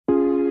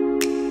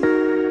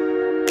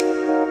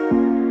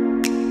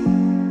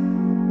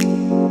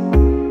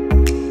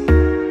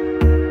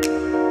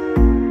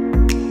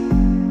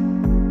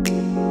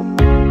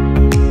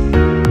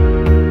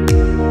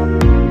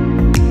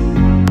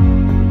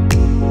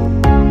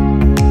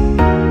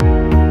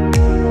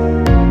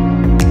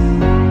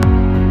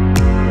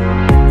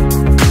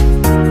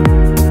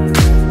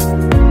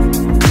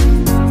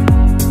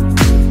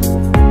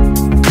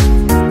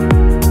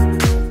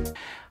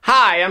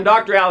I'm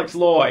Dr. Alex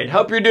Lloyd.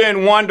 Hope you're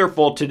doing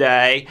wonderful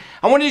today.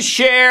 I wanted to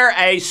share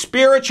a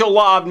spiritual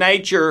law of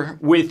nature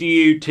with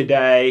you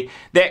today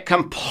that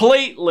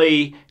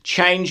completely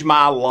changed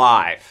my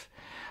life.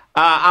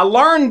 I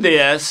learned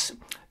this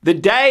the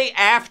day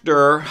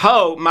after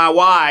Hope, my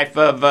wife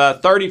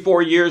of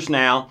 34 years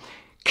now,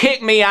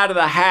 kicked me out of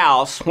the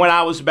house when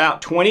I was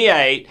about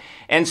 28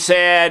 and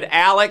said,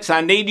 Alex,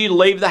 I need you to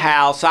leave the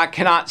house. I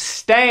cannot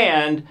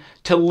stand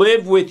to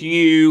live with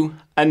you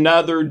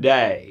another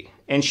day.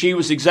 And she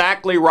was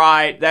exactly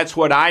right. That's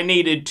what I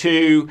needed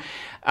to.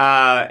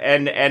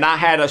 And I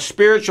had a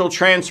spiritual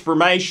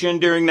transformation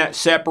during that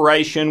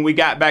separation. We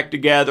got back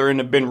together and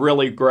have been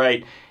really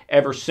great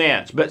ever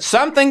since. But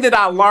something that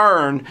I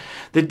learned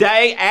the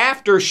day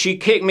after she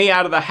kicked me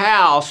out of the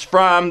house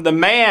from the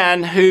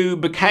man who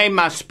became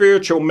my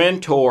spiritual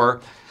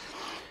mentor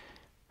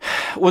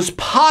was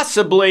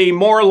possibly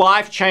more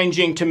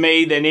life-changing to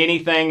me than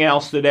anything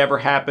else that ever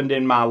happened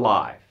in my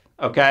life,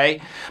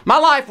 okay? My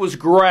life was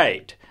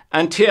great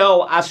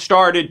until I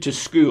started to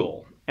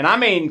school, and I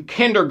mean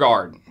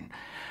kindergarten.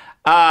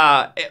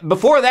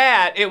 Before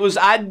that, it was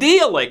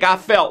idyllic. I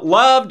felt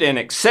loved and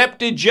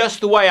accepted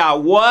just the way I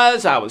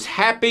was. I was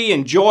happy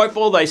and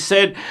joyful. They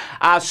said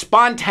I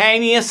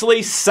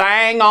spontaneously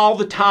sang all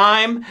the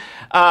time.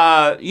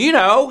 All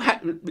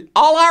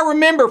I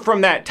remember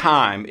from that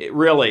time, it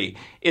really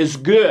is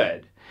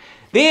good.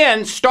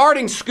 Then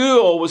starting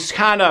school was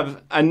kind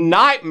of a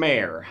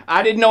nightmare.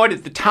 I didn't know it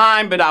at the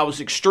time, but I was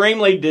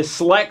extremely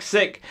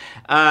dyslexic,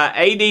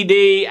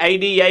 ADD,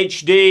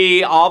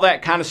 ADHD, all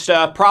that kind of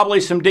stuff. Probably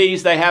some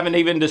D's they haven't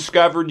even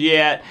discovered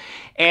yet.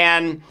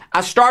 And I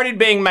started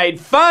being made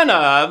fun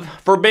of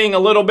for being a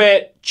little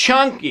bit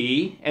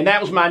chunky, and that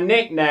was my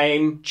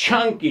nickname,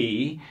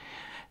 Chunky.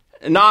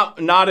 Not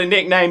a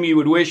nickname you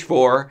would wish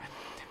for.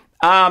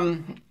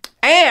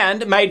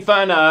 And made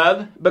fun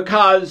of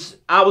because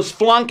I was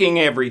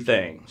flunking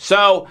everything.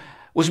 So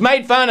was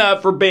made fun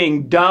of for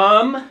being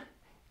dumb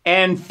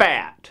and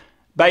fat,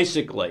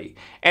 basically.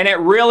 And it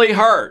really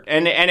hurt.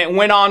 And it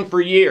went on for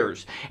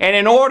years. And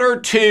in order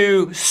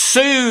to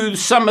soothe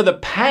some of the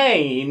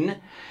pain,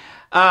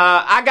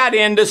 I got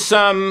into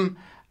some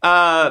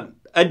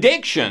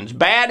addictions,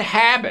 bad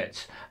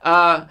habits.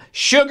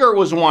 Sugar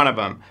was one of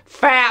them.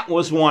 Fat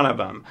was one of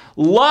them.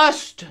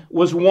 Lust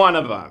was one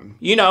of them.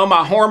 You know,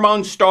 my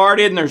hormones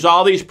started and there's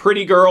all these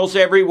pretty girls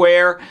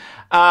everywhere.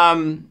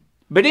 But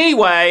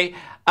anyway,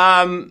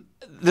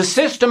 the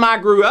system I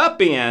grew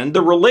up in,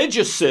 the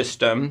religious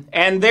system,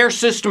 and their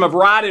system of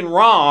right and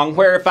wrong,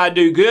 where if I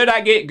do good,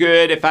 I get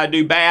good. If I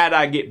do bad,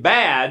 I get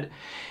bad.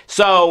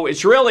 So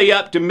it's really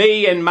up to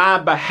me and my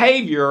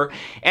behavior.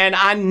 And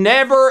I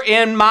never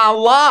in my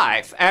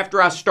life,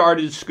 after I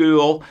started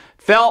school,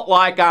 felt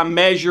like I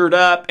measured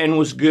up and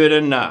was good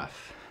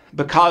enough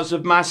because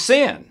of my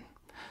sin.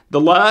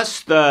 The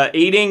lust, the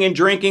eating and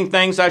drinking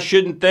things I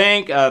shouldn't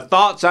think,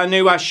 thoughts I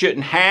knew I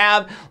shouldn't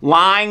have,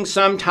 lying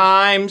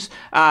sometimes,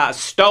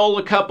 stole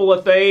a couple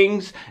of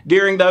things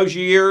during those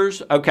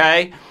years,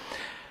 okay?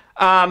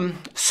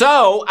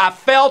 So I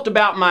felt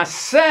about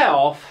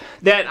myself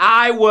that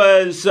I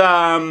was,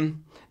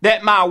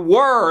 that my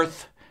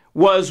worth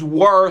was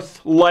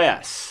worth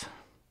less.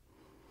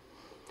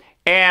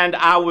 And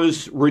I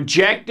was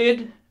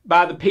rejected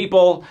by the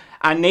people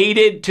I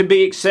needed to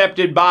be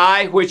accepted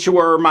by, which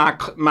were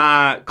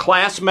my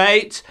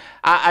classmates.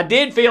 I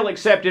did feel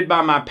accepted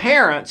by my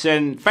parents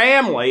and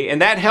family,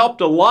 and that helped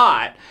a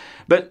lot.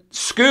 But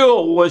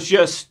school was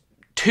just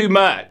too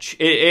much.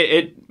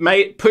 It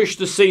made push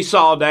the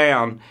seesaw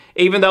down,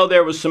 even though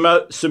there was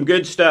some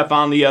good stuff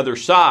on the other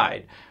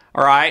side.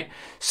 All right.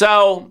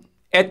 So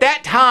at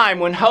that time,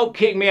 when Hope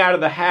kicked me out of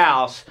the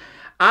house,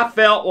 I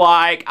felt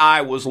like I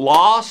was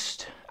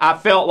lost. I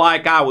felt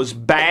like I was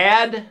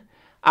bad.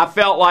 I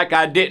felt like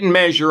I didn't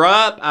measure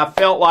up. I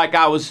felt like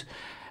I was,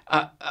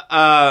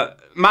 my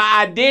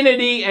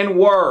identity and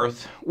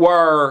worth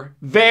were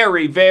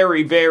very,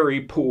 very,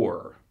 very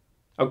poor.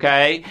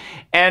 Okay?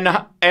 And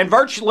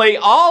virtually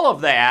all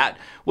of that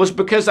was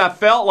because I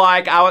felt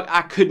like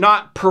I could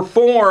not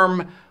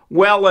perform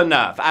well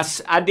enough.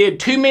 I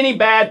did too many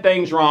bad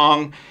things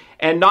wrong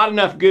and not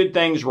enough good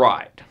things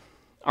right.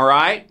 All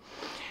right?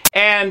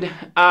 And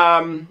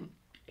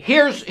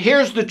here's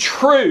the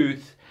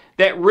truth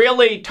that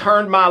really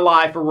turned my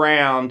life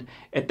around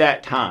at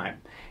that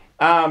time.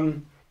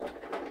 And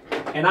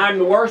I'm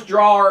the worst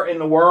drawer in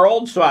the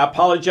world, so I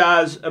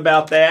apologize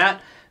about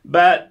that.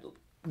 But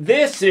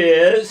this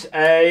is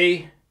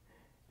a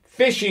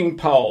fishing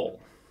pole.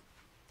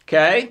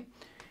 Okay?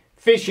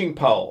 Fishing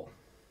pole.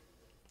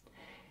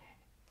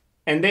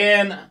 And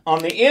then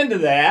on the end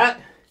of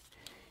that,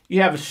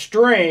 you have a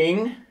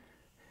string.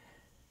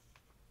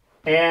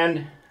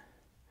 And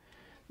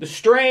the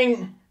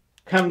string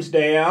comes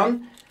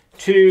down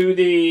to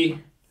the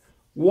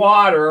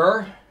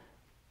water,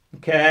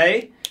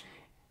 okay?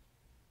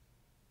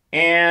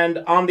 And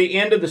on the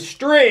end of the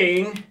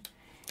string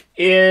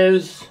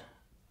is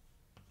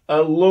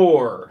a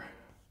lure,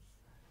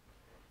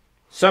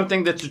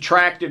 something that's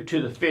attractive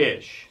to the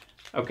fish,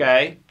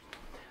 okay?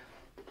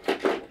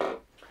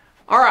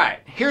 All right,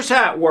 here's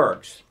how it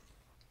works.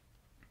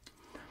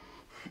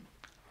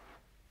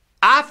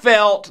 I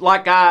felt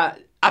like I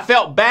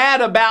felt bad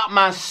about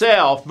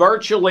myself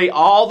virtually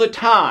all the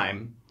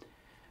time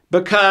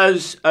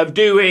because of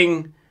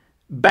doing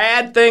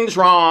bad things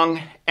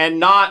wrong and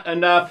not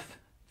enough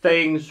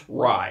things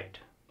right.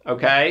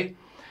 Okay?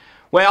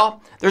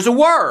 Well, there's a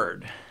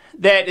word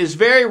that is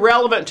very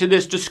relevant to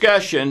this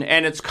discussion,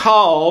 and it's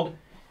called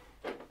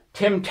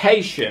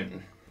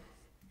temptation.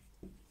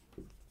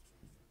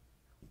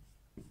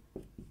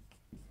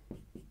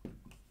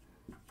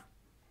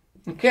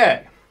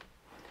 Okay.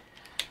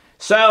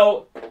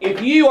 So,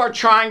 if you are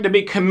trying to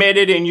be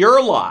committed in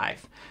your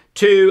life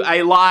to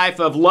a life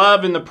of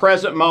love in the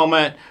present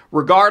moment,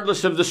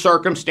 regardless of the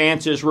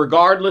circumstances,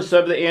 regardless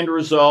of the end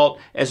result,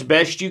 as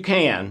best you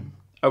can,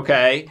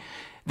 okay,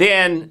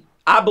 then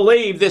I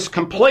believe this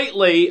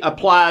completely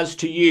applies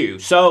to you.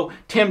 So,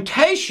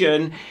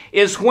 temptation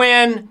is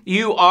when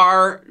you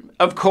are,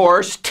 of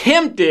course,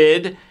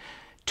 tempted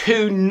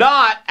to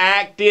not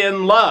act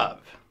in love,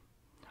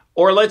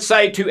 or let's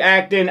say to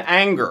act in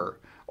anger,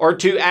 or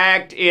to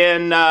act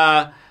in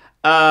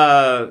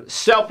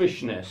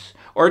selfishness,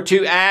 or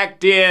to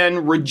act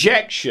in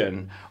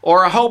rejection,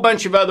 or a whole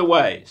bunch of other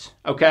ways,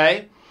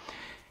 okay?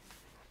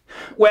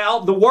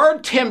 Well, the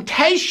word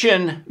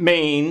temptation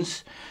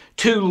means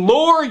to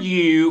lure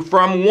you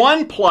from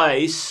one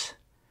place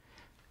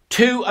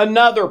to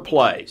another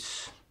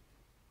place,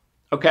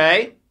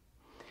 okay?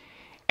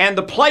 And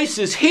the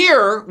places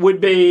here would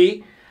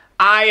be,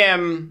 I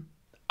am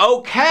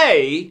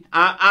okay,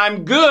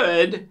 I'm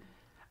good,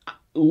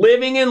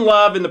 living in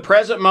love in the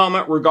present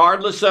moment,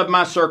 regardless of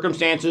my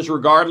circumstances,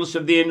 regardless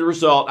of the end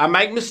result. I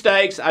make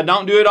mistakes. I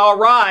don't do it all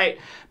right,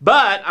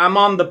 but I'm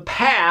on the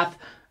path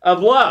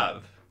of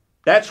love.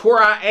 That's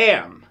where I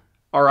am,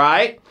 all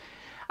right?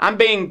 I'm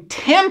being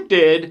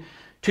tempted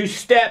to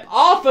step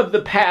off of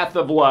the path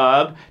of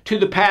love to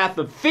the path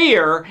of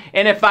fear,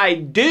 and if I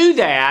do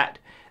that,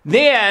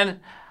 then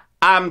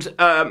the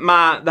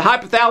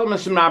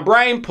hypothalamus in my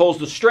brain pulls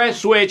the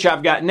stress switch.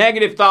 I've got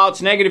negative thoughts,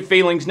 negative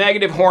feelings,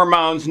 negative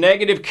hormones,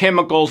 negative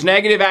chemicals,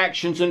 negative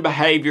actions and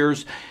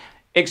behaviors,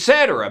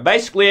 etc.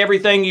 Basically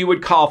everything you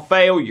would call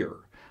failure,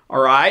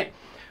 all right?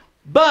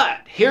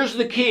 But here's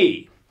the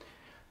key.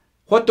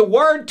 What the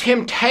word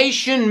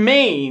temptation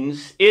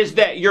means is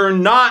that you're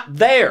not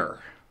there.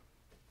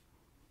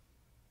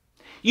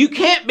 You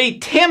can't be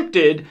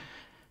tempted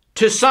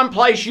to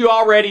someplace you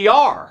already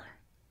are.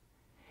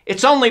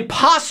 It's only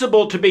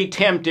possible to be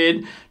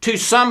tempted to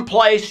some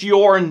place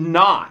you're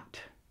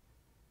not.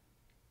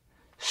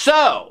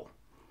 So,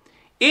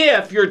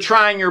 if you're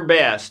trying your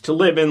best to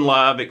live in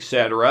love,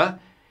 etc.,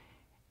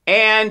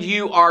 and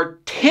you are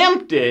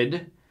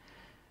tempted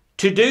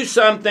to do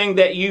something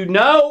that you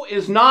know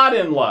is not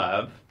in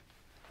love,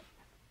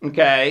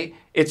 okay,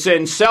 it's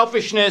in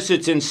selfishness,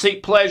 it's in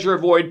seek pleasure,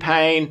 avoid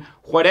pain,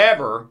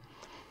 whatever,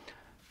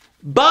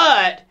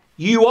 but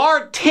you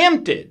are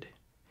tempted.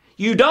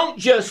 You don't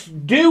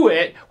just do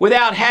it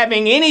without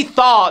having any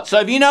thoughts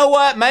of, you know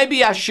what,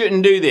 maybe I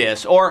shouldn't do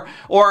this, or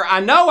I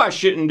know I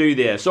shouldn't do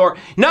this, or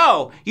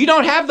no, you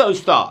don't have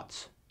those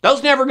thoughts.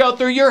 Those never go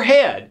through your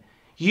head.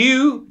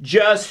 You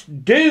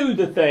just do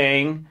the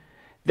thing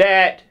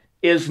that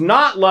is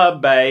not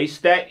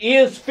love-based, that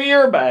is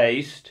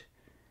fear-based,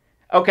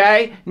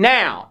 okay?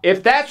 Now,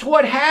 if that's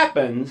what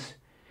happens,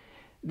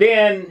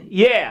 then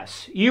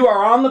yes, you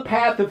are on the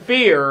path of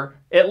fear,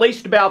 at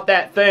least about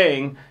that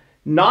thing,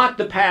 not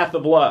the path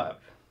of love.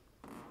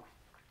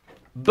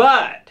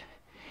 But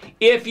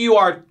if you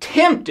are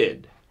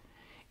tempted,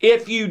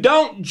 if you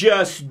don't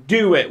just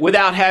do it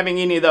without having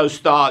any of those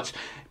thoughts,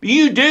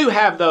 you do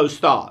have those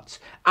thoughts.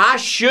 I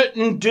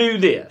shouldn't do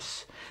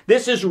this.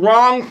 This is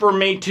wrong for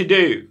me to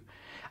do.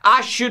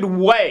 I should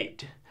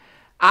wait.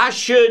 I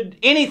should,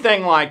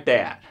 anything like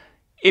that.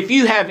 If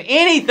you have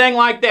anything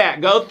like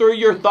that go through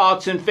your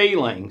thoughts and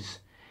feelings,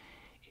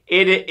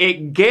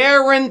 it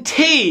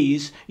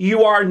guarantees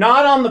you are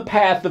not on the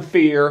path of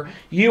fear.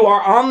 You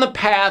are on the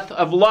path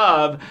of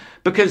love,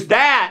 because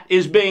that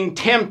is being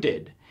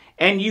tempted.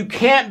 And you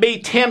can't be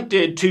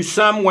tempted to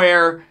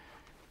somewhere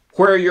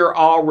where you're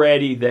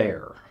already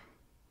there,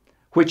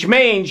 which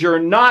means you're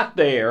not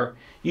there.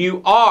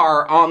 You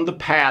are on the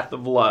path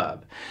of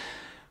love.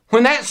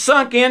 When that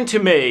sunk into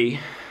me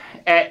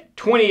at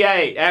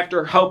 28,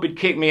 after Hope had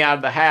kicked me out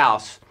of the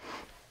house,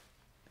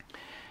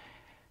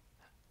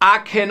 I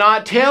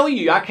cannot tell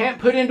you, I can't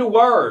put into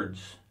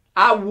words.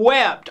 I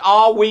wept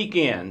all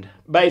weekend,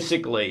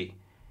 basically,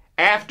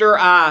 after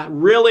I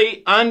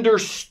really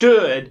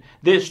understood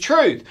this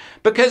truth.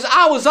 Because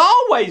I was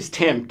always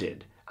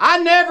tempted. I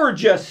never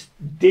just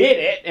did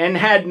it and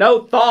had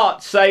no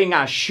thought saying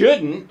I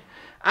shouldn't.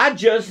 I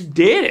just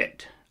did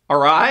it, all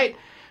right?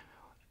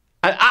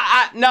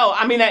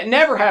 I mean, that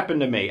never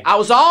happened to me. I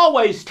was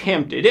always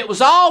tempted. It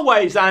was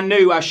always I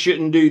knew I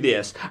shouldn't do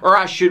this, or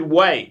I should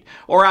wait,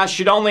 or I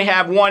should only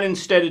have one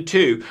instead of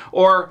two,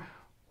 or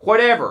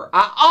whatever.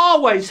 I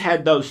always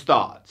had those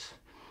thoughts.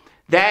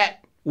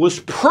 That was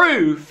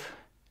proof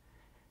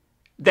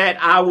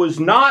that I was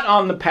not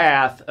on the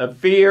path of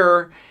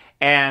fear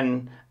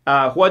and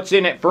what's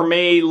in it for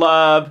me,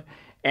 love,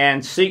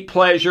 and seek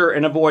pleasure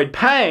and avoid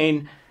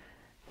pain.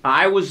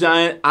 I was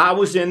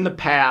in the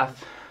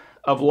path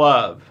of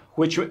love,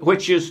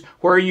 which is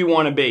where you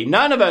want to be.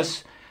 None of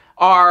us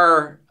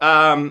are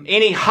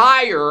any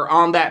higher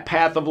on that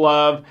path of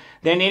love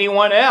than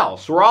anyone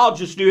else. We're all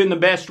just doing the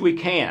best we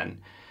can.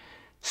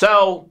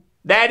 So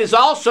that is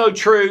also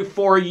true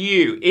for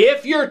you.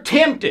 If you're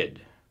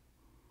tempted,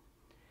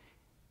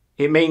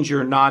 it means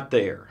you're not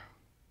there.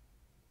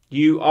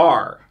 You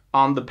are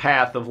on the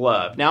path of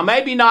love. Now,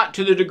 maybe not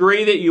to the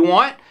degree that you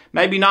want,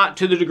 maybe not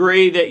to the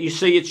degree that you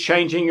see it's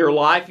changing your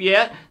life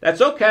yet.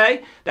 That's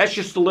okay. That's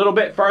just a little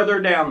bit further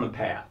down the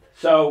path.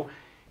 So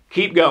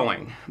keep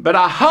going. But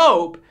I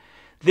hope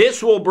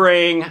this will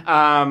bring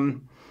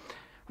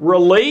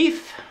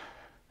relief,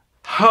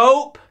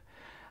 hope.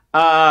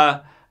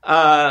 All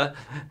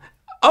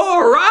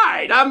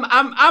right,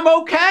 I'm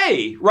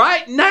okay.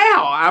 Right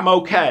now, I'm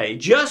okay,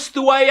 just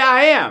the way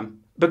I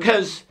am,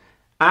 because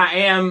I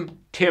am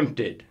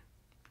tempted.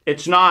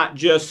 It's not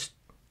just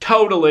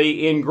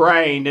totally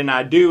ingrained, and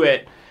I do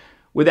it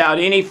without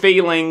any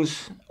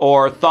feelings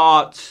or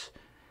thoughts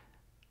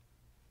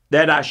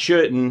that I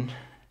shouldn't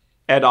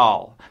at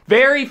all.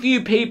 Very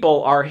few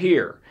people are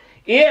here.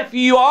 If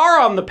you are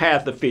on the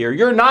path of fear,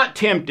 you're not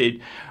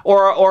tempted,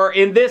 or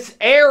in this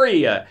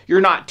area,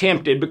 you're not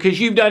tempted because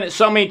you've done it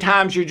so many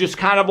times, you're just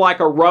kind of like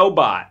a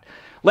robot.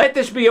 Let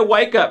this be a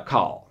wake-up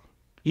call.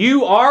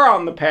 You are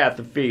on the path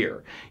of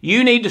fear.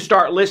 You need to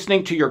start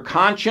listening to your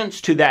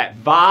conscience, to that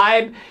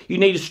vibe. You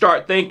need to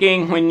start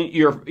thinking when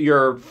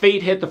your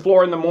feet hit the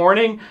floor in the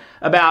morning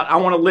about, I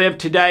want to live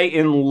today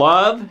in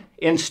love,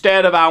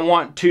 instead of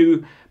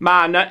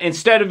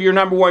instead of your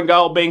number one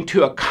goal being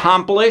to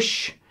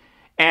accomplish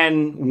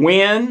and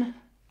win,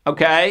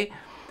 okay?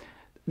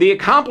 The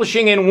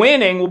accomplishing and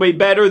winning will be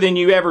better than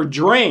you ever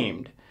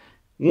dreamed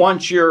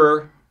once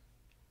you're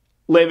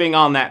living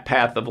on that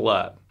path of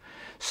love.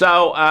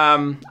 So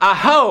I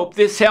hope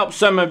this helps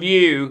some of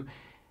you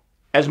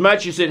as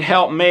much as it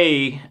helped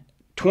me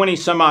 20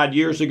 some odd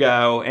years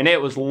ago, and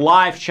it was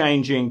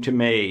life-changing to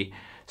me.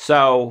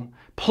 So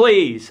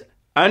please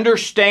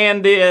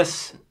understand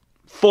this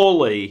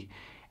fully,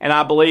 and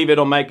I believe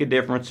it'll make a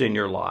difference in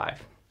your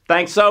life.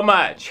 Thanks so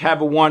much.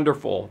 Have a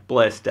wonderful,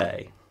 blessed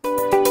day.